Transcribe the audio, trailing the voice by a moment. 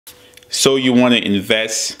So you want to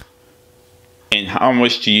invest, and how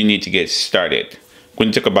much do you need to get started? We're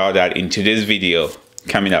going to talk about that in today's video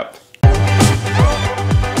coming up.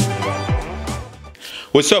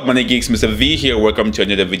 What's up, money geeks? Mr. V here. Welcome to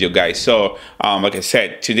another video, guys. So like I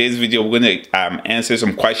said, today's video we're going to answer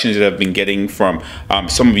some questions that I've been getting from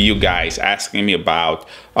some of you guys asking me about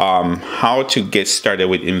how to get started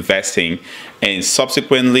with investing, and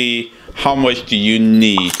subsequently how much do you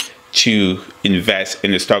need to invest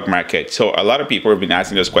in the stock market. So a lot of people have been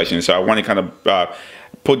asking those questions, so I want to kind of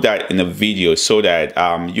put that in a video so that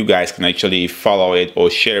you guys can actually follow it or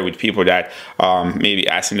share it with people that may be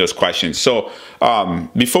asking those questions. So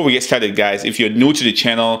before we get started, guys, if you're new to the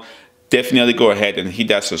channel, definitely go ahead and hit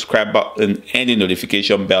that subscribe button and the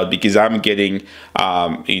notification bell, because I'm getting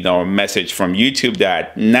a message from YouTube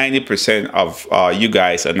that 90% of you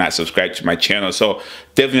guys are not subscribed to my channel. So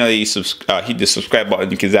definitely hit the subscribe button,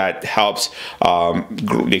 because that helps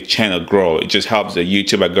the channel grow. It just helps the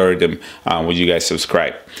YouTube algorithm when you guys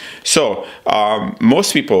subscribe. So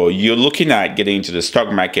most people, you're looking at getting into the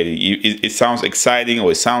stock market. It sounds exciting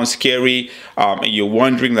or it sounds scary, and you're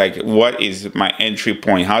wondering, like, what is my entry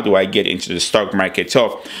point? How do I get into the stock market?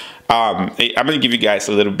 So I'm going to give you guys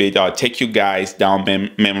a little bit, take you guys down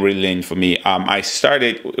memory lane for me. I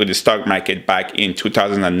started with the stock market back in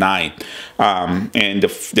 2009. And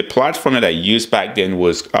the platform that I used back then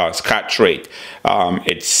was Scottrade.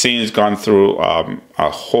 It's since gone through a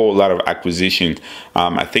whole lot of acquisition.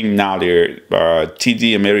 I think now they're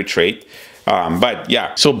TD Ameritrade. But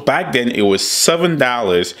yeah, so back then it was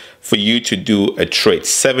 $7 for you to do a trade,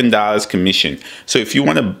 $7 commission. So if you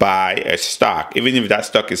want to buy a stock, even if that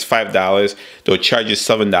stock is $5, they'll charge you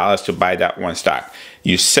 $7 to buy that one stock.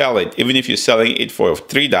 You sell it, even if you're selling it for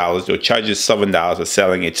 $3, they'll charge you $7 for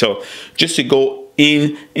selling it. So just to go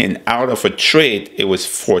in and out of a trade, it was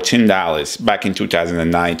 $14 back in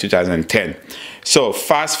 2009, 2010. So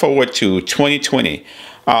fast forward to 2020.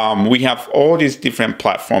 We have all these different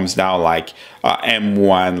platforms now, like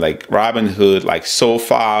M1, like ROBINHOOD, like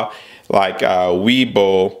SoFi, like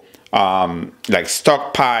WEBULL, like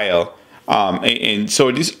Stockpile, and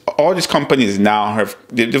so all these companies now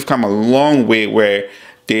they've come a long way where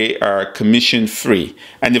they are commission free,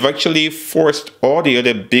 and they've actually forced all the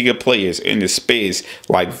other bigger players in the space,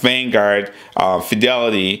 like Vanguard,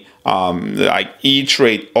 Fidelity, like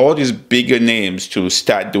E-Trade, all these bigger names, to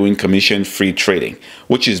start doing commission free trading,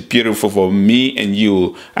 which is beautiful for me and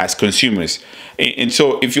you as consumers. And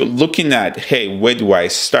so if you're looking at, hey, where do I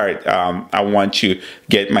start? I want to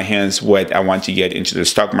get my hands wet. I want to get into the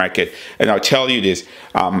stock market. And I'll tell you this,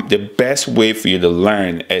 the best way for you to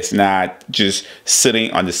learn is not just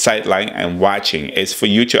sitting on the sideline and watching. It's for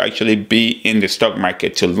you to actually be in the stock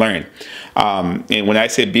market to learn. And when I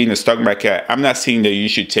say be in the stock market, I'm not saying that you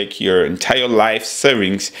should take your entire life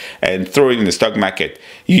savings and throw it in the stock market.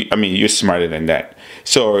 You're smarter than that.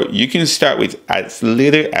 So you can start with as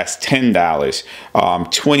little as $10, $20,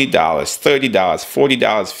 $30, $40,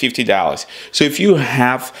 $50. So if you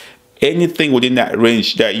have anything within that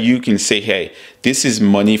range that you can say, hey, this is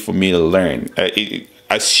money for me to learn.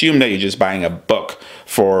 Assume that you're just buying a book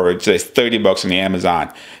for just $30 on the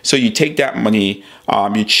Amazon. So you take that money,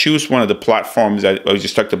 you choose one of the platforms that I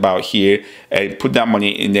just talked about here, and put that money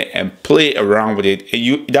in there and play around with it.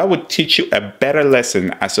 And that would teach you a better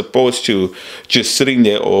lesson as opposed to just sitting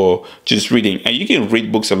there or just reading. And you can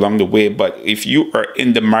read books along the way, but if you are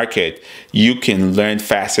in the market, you can learn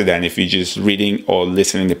faster than if you're just reading or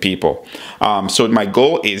listening to people. So my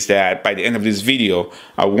goal is that by the end of this video,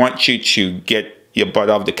 I want you to get your butt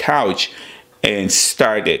off the couch and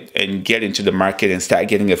start it and get into the market and start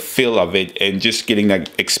getting a feel of it and just getting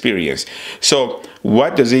that experience. So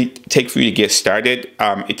what does it take for you to get started?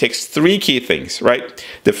 It takes three key things, right?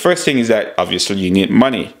 The first thing is that obviously you need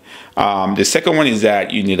money. The second one is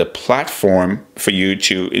that you need a platform for you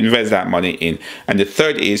to invest that money in. And the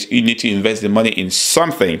third is you need to invest the money in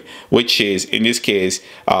something, which is, in this case,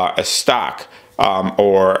 a stock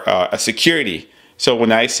or a security. So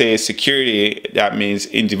when I say security, that means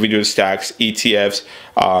individual stocks, ETFs,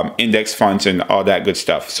 index funds, and all that good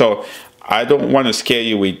stuff. So I don't want to scare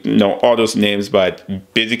you with all those names,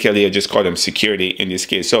 but basically I just call them security in this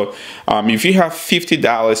case. So if you have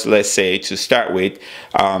 $50, let's say, to start with,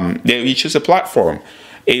 then you choose a platform.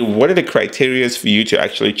 what are the criteria for you to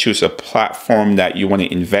actually choose a platform that you want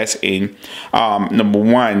to invest in? Number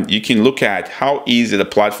one, you can look at how easy the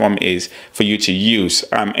platform is for you to use.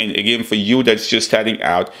 And again, for you that's just starting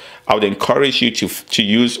out, I would encourage you to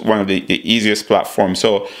use one of the easiest platforms.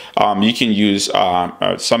 So you can use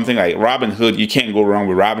something like Robinhood. You can't go wrong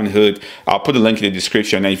with Robinhood. I'll put a link in the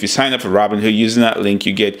description. And if you sign up for Robinhood using that link,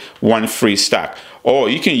 you get 1 free stock. Or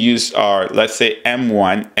you can use let's say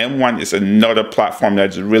M1. M1 is another platform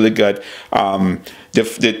that's really good.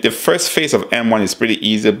 The first phase of M1 is pretty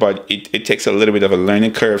easy, but it takes a little bit of a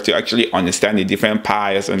learning curve to actually understand the different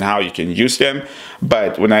pies and how you can use them.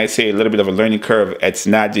 But when I say a little bit of a learning curve, it's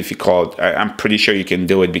not difficult. I'm pretty sure you can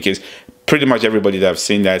do it, because pretty much everybody that I've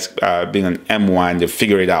seen that's been on M1, they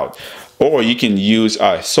figure it out. Or you can use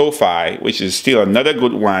SoFi, which is still another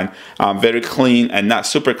good one, very clean and not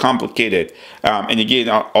super complicated. And again,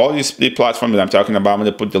 all these platforms that I'm talking about, I'm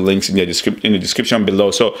going to put the links in the description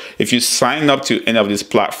below. So if you sign up to any of these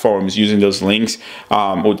platforms using those links,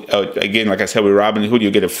 again, like I said, with Robinhood,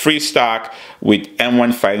 you get a free stock. With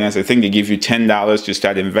M1 Finance, I think they give you $10 to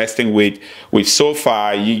start investing with. With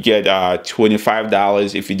SoFi, you get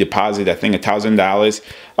 $25 if you deposit, I think,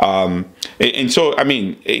 $1,000. And so, I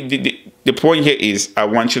mean, the point here is I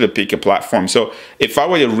want you to pick a platform. So if I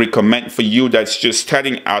were to recommend for you that's just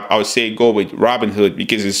starting out, I would say go with Robinhood,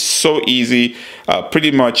 because it's so easy.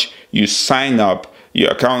 Pretty much you sign up,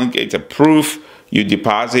 your account gets approved, you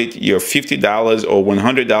deposit your $50 or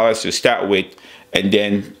 $100 to start with, and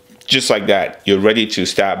then just like that, you're ready to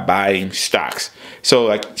start buying stocks. So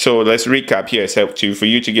let's recap here. So for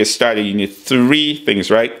you to get started, you need 3 things,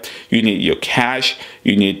 right? You need your cash,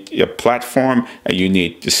 you need your platform, and you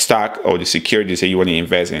need the stock or the securities that you want to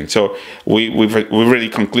invest in. So we've really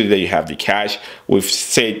concluded that you have the cash. We've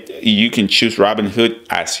said you can choose Robinhood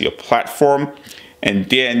as your platform, and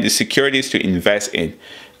then the securities to invest in.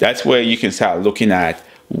 That's where you can start looking at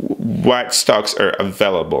what stocks are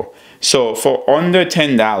available. So for under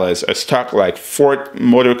 $10, a stock like Ford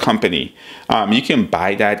Motor Company, you can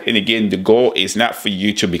buy that. And again, the goal is not for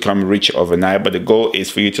you to become rich overnight, but the goal is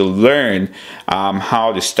for you to learn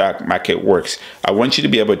how the stock market works. I want you to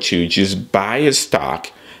be able to just buy a stock,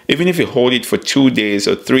 even if you hold it for 2 days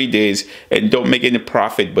or 3 days and don't make any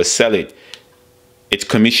profit, but sell it. It's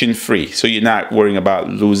commission free, so you're not worrying about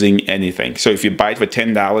losing anything. So if you buy it for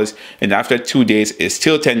 $10 and after 2 days it's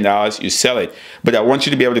still $10, you sell it. But I want you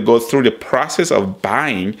to be able to go through the process of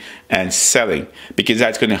buying and selling, because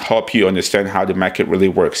that's going to help you understand how the market really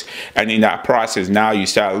works. And in that process, now you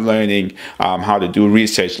start learning how to do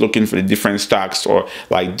research, looking for the different stocks or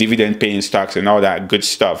like dividend paying stocks and all that good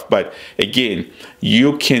stuff. But again,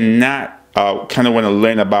 you cannot kind of want to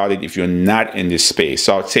learn about it if you're not in this space.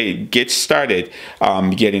 So I'd say get started,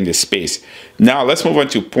 get in this space. Now let's move on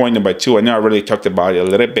to point number 2. I know I already talked about it a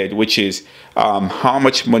little bit, which is how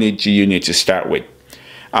much money do you need to start with?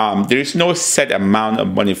 There's no set amount of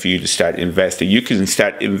money for you to start investing. You can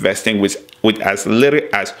start investing with as little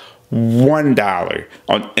as $1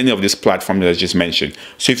 on any of this platform that I just mentioned.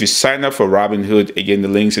 So if you sign up for Robinhood, again, the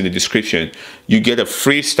links in the description, you get a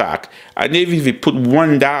free stock. And even if you put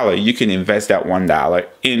 $1, you can invest that $1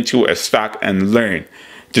 into a stock and learn.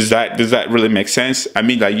 Does that really make sense? I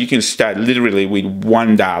mean, like, you can start literally with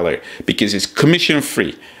 $1 because it's commission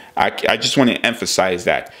free. I just want to emphasize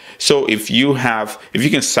that. So if you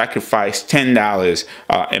can sacrifice $10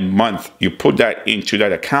 a month, you put that into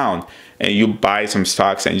that account and you buy some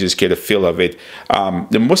stocks and just get a feel of it.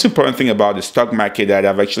 The most important thing about the stock market that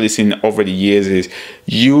I've actually seen over the years is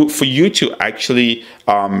for you to actually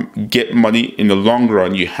get money in the long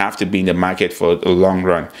run, you have to be in the market for the long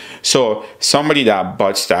run. So somebody that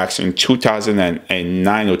bought stocks in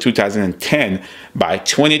 2009 or 2010, by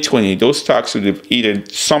 2020, those stocks would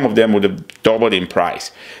have some of them would have doubled in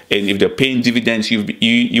price. And if they're paying dividends,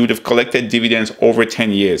 you would have collected dividends over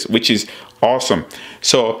 10 years, which is awesome.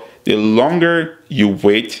 So the longer you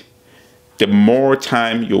wait, the more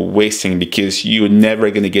time you're wasting, because you're never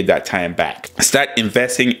going to get that time back. Start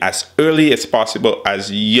investing as early as possible,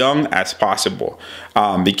 as young as possible,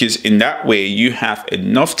 because in that way you have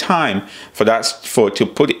enough time to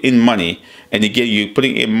put in money. And again, you're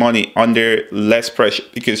putting in money under less pressure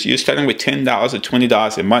because you're starting with $10 or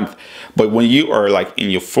 $20 a month. But when you are like in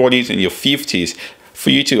your 40s and your 50s, for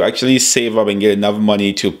you to actually save up and get enough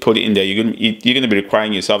money to put in there, you're gonna be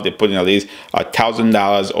requiring yourself to put in at least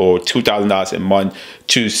 $1,000 or $2,000 a month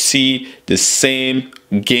to see the same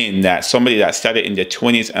gain that somebody that started in their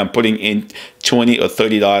 20s and putting in $20 or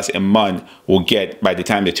 $30 a month will get by the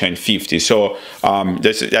time they turn 50. So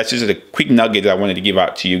that's just a quick nugget that I wanted to give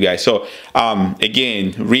out to you guys. So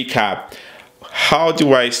again, recap. how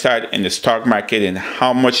do I start in the stock market and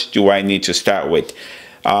how much do I need to start with?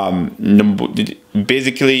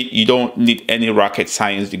 Basically, you don't need any rocket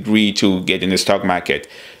science degree to get in the stock market.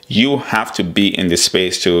 You have to be in the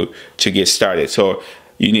space to get started. So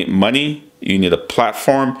you need money, you need a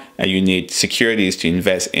platform, and you need securities to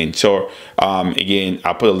invest in. So again,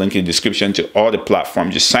 I'll put a link in the description to all the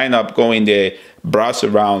platforms. Just sign up, go in there, browse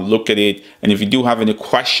around, look at it. And if you do have any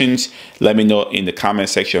questions, let me know in the comment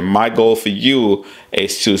section. My goal for you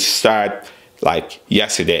is to start like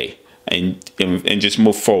yesterday. And just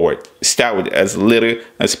move forward. Start with as little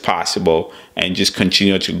as possible and just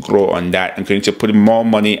continue to grow on that and continue to put more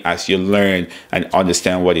money as you learn and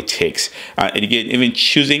understand what it takes. And again, even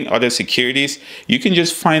choosing other securities, you can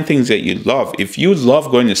just find things that you love. If you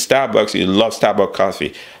love going to Starbucks, you love Starbucks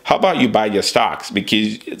coffee, how about you buy your stocks?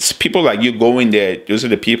 Because it's people like you go in there, those are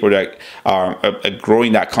the people that are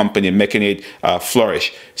growing that company, making it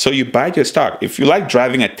flourish. So you buy your stock. If you like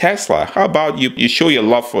driving a Tesla, how about you show your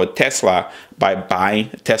love for a Tesla by buying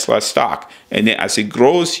Tesla stock, and then as it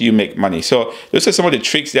grows, you make money. So those are some of the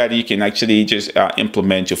tricks that you can actually just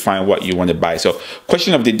implement to find what you want to buy. So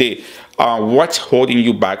question of the day, what's holding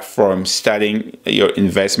you back from starting your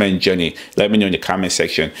investment journey? Let me know in the comment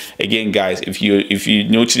section. Again, guys, if you're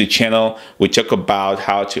new to the channel, we talk about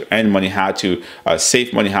how to earn money, how to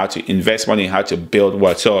save money, how to invest money, how to build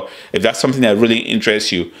wealth. So if that's something that really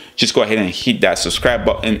interests you, just go ahead and hit that subscribe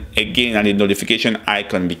button again and the notification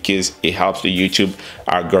icon, because it helps the YouTube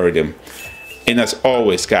algorithm. And as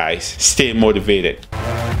always, guys, stay motivated.